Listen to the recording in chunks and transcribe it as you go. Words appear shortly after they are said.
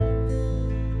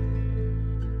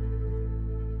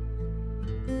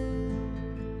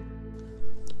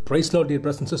Praise Lord, dear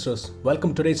brothers and sisters.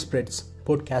 Welcome to today's Spreads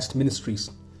Podcast Ministries.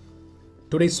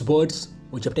 Today's words,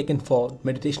 which I've taken for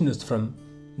meditation, is from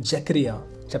Zechariah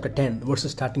chapter 10,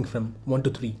 verses starting from 1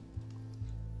 to 3.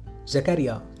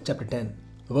 Zechariah chapter 10,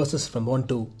 verses from 1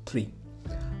 to 3.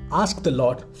 Ask the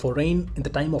Lord for rain in the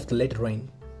time of the latter rain.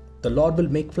 The Lord will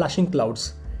make flashing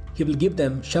clouds. He will give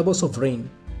them showers of rain,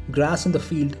 grass in the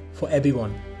field for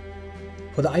everyone.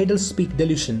 For the idols speak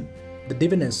delusion, the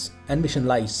diviners envision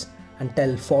lies, and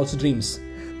tell false dreams.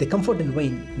 They comfort in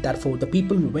vain, therefore the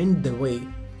people wend their way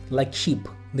like sheep.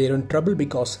 They are in trouble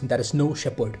because there is no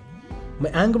shepherd. My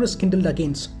anger is kindled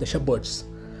against the shepherds,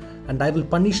 and I will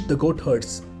punish the goat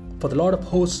herds. For the Lord of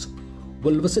hosts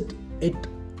will visit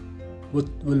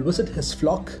his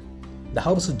flock, the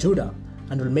house of Judah,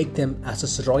 and will make them as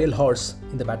his royal horse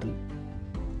in the battle.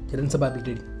 Here ends the Bible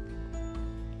reading.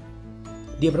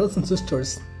 Dear brothers and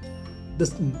sisters,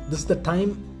 this is the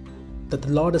time that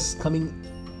the Lord is coming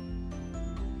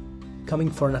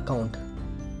for an account.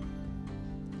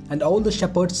 And all the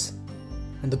shepherds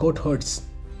and the goat herds,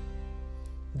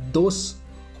 those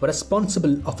who are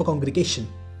responsible of a congregation,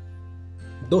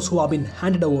 those who have been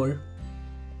handed over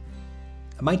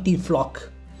a mighty flock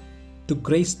to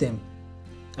graze them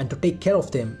and to take care of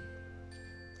them,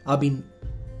 are being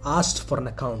asked for an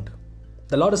account.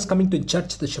 The Lord is coming to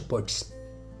judge the shepherds.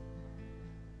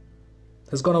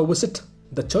 He's going to visit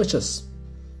the churches.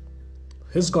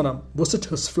 He's going to visit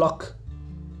his flock.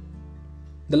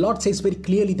 The Lord says very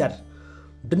clearly that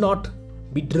do not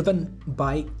be driven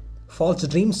by false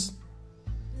dreams,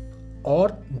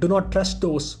 or do not trust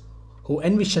those who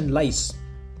envision lies.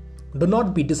 Do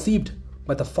not be deceived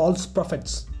by the false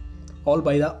prophets or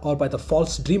by the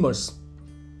false dreamers.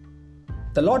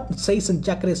 The Lord says in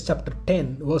Zechariah chapter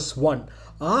 10 verse 1,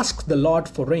 ask the Lord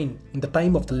for rain in the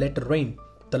time of the latter rain.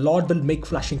 The Lord will make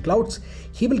flashing clouds.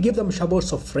 He will give them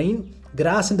showers of rain,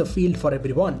 grass in the field for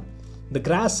everyone. The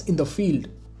grass in the field,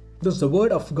 this is the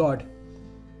word of God,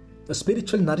 the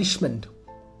spiritual nourishment.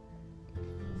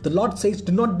 The Lord says,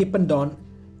 do not depend on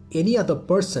any other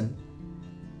person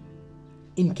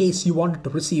in case you want to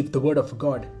receive the word of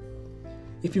God.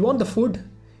 If you want the food,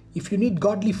 if you need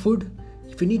godly food,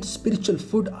 if you need spiritual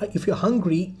food, if you're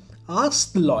hungry,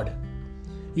 ask the Lord.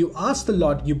 You ask the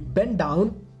Lord, you bend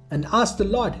down and ask the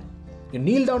Lord. You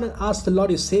kneel down and ask the Lord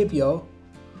your Savior,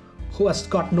 who has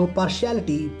got no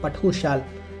partiality, but who shall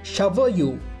shower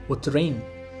you with rain.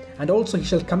 And also he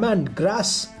shall command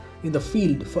grass in the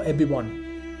field for everyone.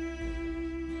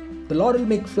 The Lord will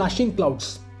make flashing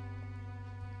clouds.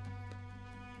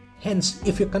 Hence,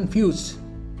 if you're confused,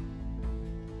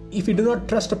 if you do not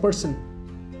trust a person,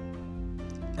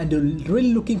 and you're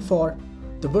really looking for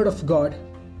the word of God,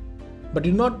 but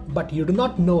you do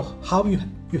not know how you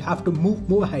have to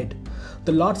move ahead,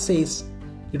 the Lord says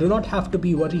you do not have to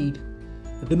be worried,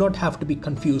 you do not have to be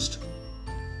confused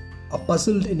or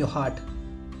puzzled in your heart,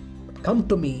 but come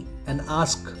to me and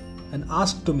ask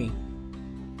to me.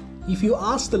 If you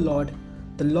ask the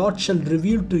Lord shall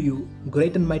reveal to you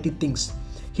great and mighty things.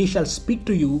 He shall speak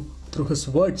to you through his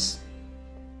words.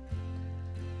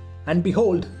 And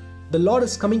behold, the Lord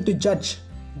is coming to judge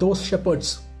those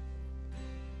shepherds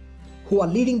who are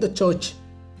leading the church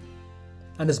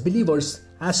and his believers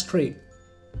astray,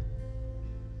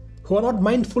 who are not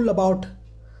mindful about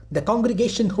the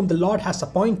congregation whom the Lord has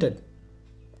appointed.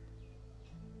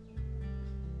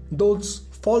 Those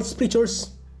false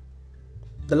preachers,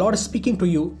 the Lord is speaking to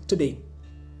you today.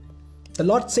 The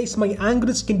Lord says, my anger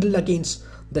is kindled against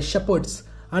the shepherds,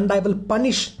 and I will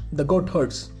punish the goat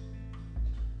herds.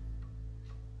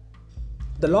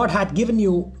 The Lord had given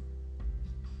you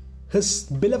his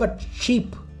beloved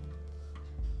sheep,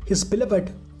 his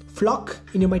beloved flock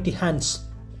in your mighty hands.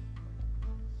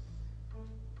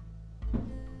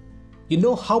 You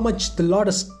know how much the Lord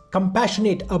is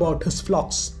compassionate about his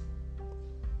flocks,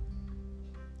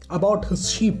 about his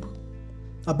sheep,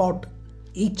 about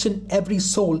each and every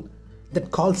soul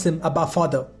that calls him Abba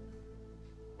Father.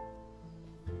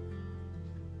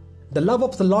 The love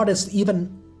of the Lord is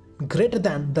even greater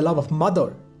than the love of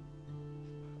mother.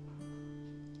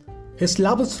 His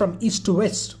love is from east to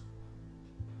west.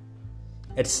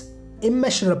 It's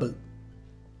immeasurable.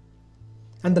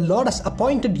 And the Lord has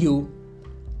appointed you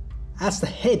as the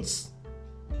heads,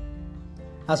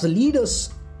 as the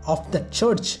leaders of the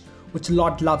church which the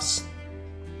Lord loves.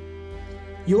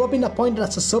 You have been appointed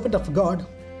as a servant of God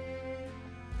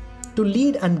to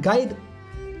lead and guide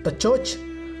the church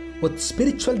with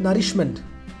spiritual nourishment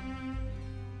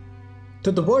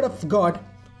to the word of God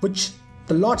which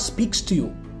the Lord speaks to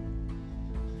you.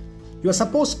 You are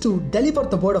supposed to deliver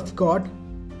the word of God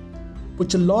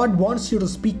which the Lord wants you to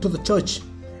speak to the church,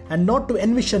 and not to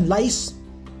envision lies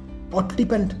or to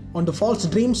depend on the false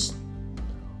dreams,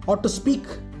 or to speak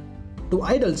to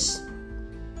idols.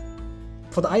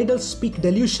 For the idols speak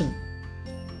delusion.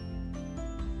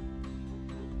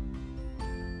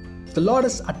 The Lord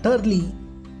is utterly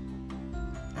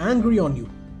angry on you.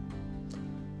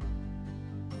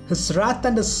 His wrath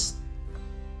and his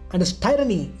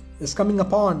tyranny is coming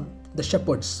upon the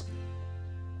shepherds.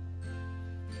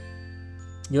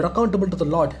 You're accountable to the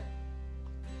Lord,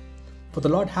 for the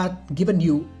Lord hath given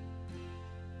you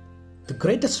the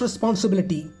greatest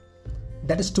responsibility,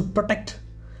 that is to protect,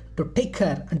 to take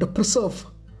care, and to preserve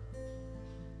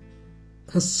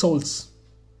His souls.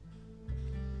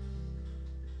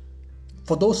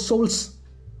 For those souls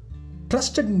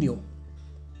trusted in you,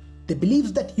 they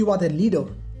believe that you are their leader.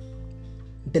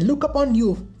 They look upon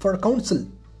you for counsel.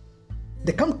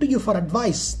 They come to you for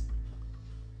advice.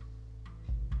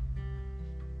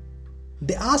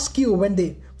 They ask you when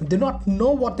they do not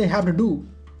know what they have to do.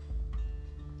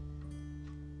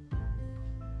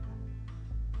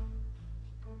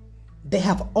 They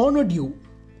have honored you,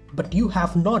 but you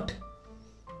have not.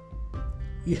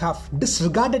 You have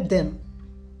disregarded them.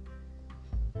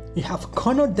 You have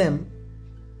cornered them,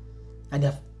 and you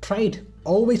have tried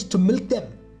always to milk them.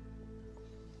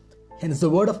 Hence the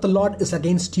word of the Lord is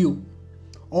against you.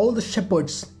 All the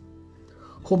shepherds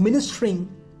who are ministering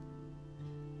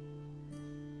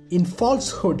in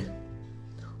falsehood,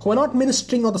 who are not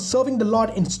ministering or serving the Lord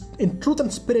in truth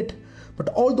and spirit, but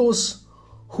all those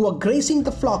who are grazing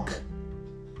the flock,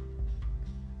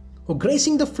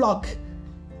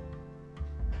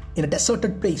 in a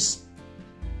deserted place,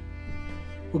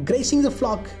 who are grazing the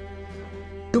flock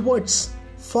towards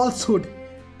falsehood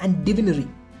and divinery,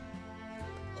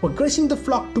 who are grazing the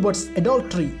flock towards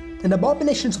adultery and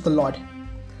abominations of the Lord.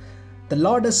 The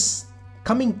Lord is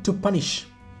coming to punish.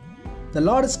 The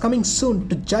Lord is coming soon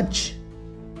to judge.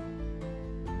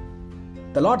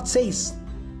 The Lord says,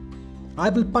 I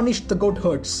will punish the goat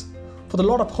herds, for the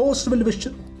Lord of hosts will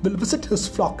visit his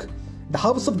flock, the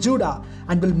house of Judah,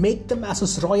 and will make them as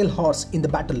his royal horse in the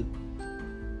battle.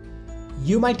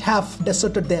 You might have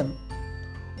deserted them,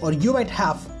 or you might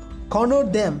have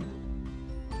cornered them,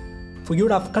 for you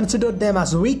would have considered them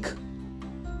as weak,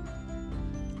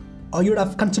 or you would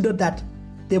have considered that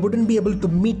they wouldn't be able to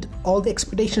meet all the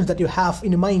expectations that you have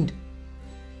in your mind.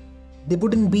 They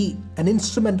wouldn't be an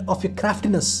instrument of your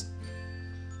craftiness.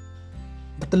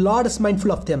 But the Lord is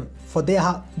mindful of them, for they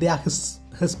are his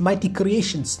mighty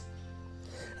creations.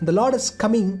 And the Lord is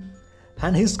coming,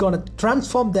 and He's going to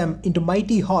transform them into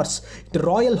mighty horse, into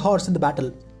royal horse in the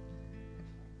battle.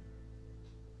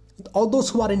 All those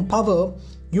who are in power,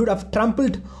 you would have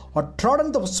trampled or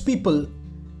trodden those people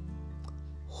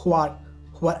who are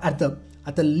at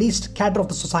the least cadre of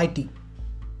the society.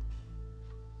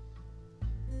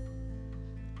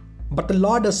 But the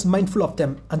Lord is mindful of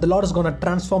them, and the Lord is going to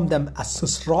transform them as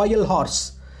His royal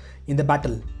horse in the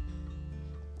battle.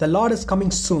 The Lord is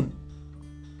coming soon.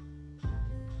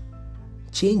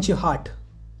 Change your heart.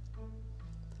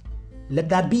 Let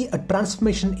there be a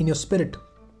transformation in your spirit.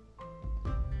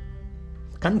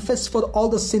 Confess for all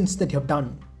the sins that you have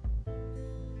done.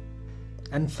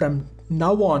 And from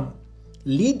now on,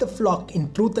 lead the flock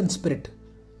in truth and spirit.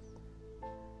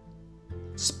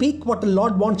 Speak what the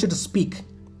Lord wants you to speak.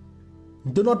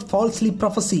 Do not falsely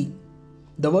prophesy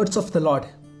the words of the Lord.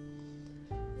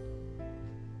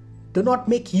 Do not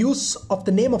make use of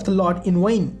the name of the Lord in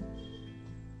vain.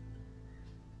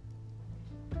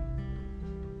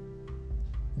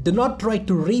 Do not try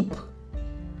to reap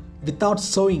without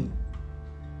sowing.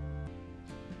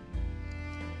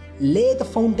 Lay the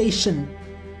foundation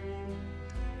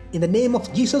in the name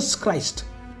of Jesus Christ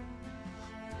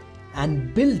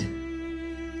and build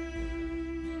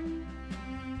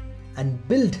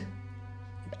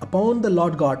upon the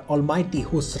Lord God Almighty,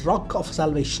 who is rock of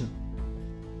salvation.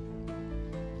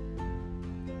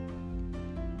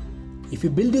 If you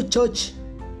build your church,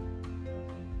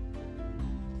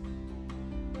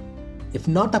 if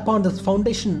not upon the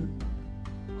foundation,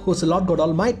 who is the Lord God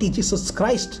Almighty, Jesus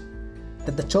Christ,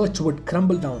 then the church would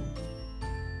crumble down.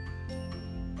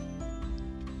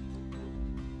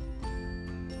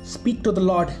 Speak to the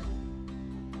Lord.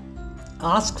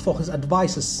 Ask for His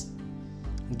advices.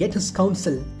 Get His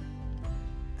counsel.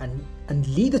 And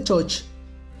lead the church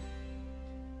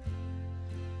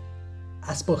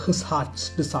as per His heart's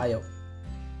desire.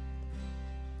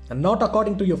 And not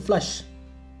according to your flesh,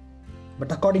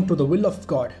 but according to the will of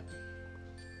God.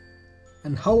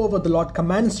 And however the Lord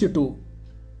commands you to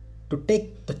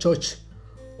take the church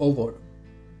over.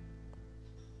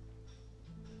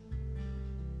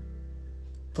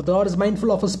 For the Lord is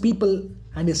mindful of His people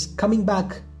and is coming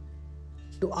back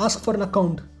to ask for an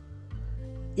account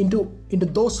into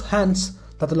those hands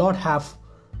that the Lord have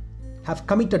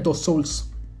committed those souls.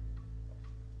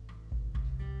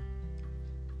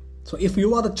 So if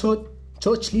you are the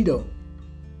church leader,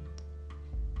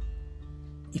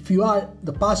 if you are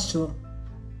the pastor,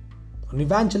 an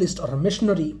evangelist, or a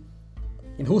missionary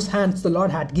in whose hands the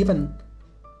Lord had given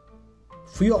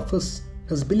few of his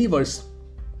believers,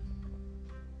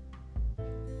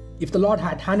 if the Lord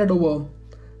had handed over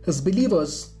his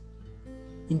believers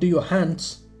into your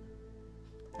hands,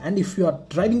 and if you are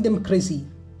driving them crazy,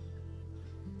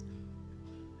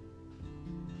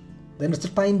 then it's the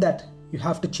time that you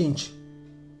have to change.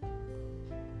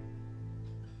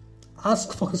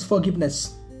 Ask for his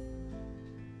forgiveness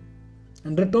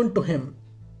and return to him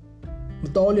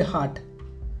with all your heart,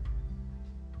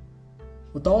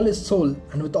 with all your soul,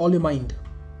 and with all your mind.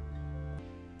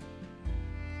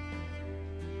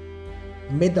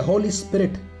 May the Holy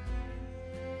Spirit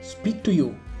speak to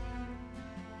you,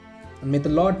 and may the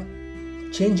Lord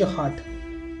change your heart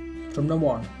from now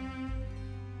on.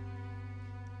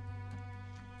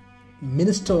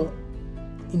 Minister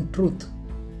in truth,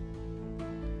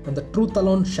 and the truth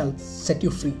alone shall set you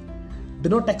free. Do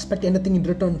not expect anything in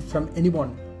return from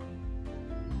anyone.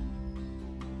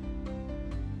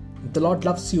 If the Lord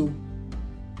loves you,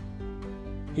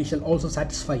 He shall also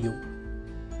satisfy you.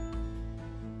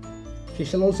 He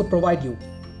shall also provide you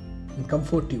and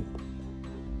comfort you.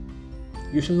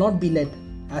 You shall not be led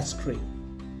astray.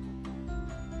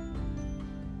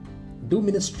 Do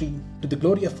ministry to the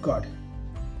glory of God.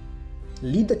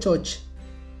 Lead the church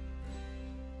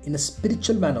in a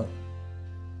spiritual manner.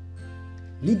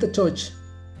 Lead the church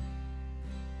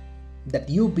that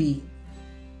you be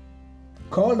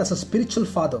called as a spiritual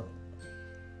father.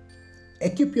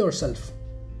 Equip yourself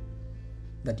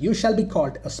that you shall be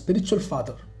called a spiritual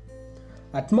father.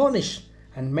 Admonish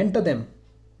and mentor them.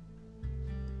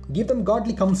 Give them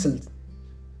godly counsel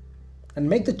and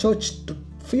make the church to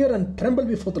fear and tremble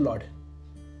before the Lord.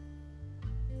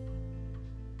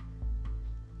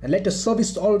 And let your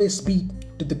service always be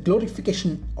to the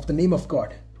glorification of the name of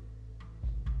God.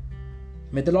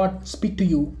 May the Lord speak to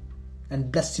you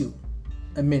and bless you.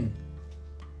 Amen.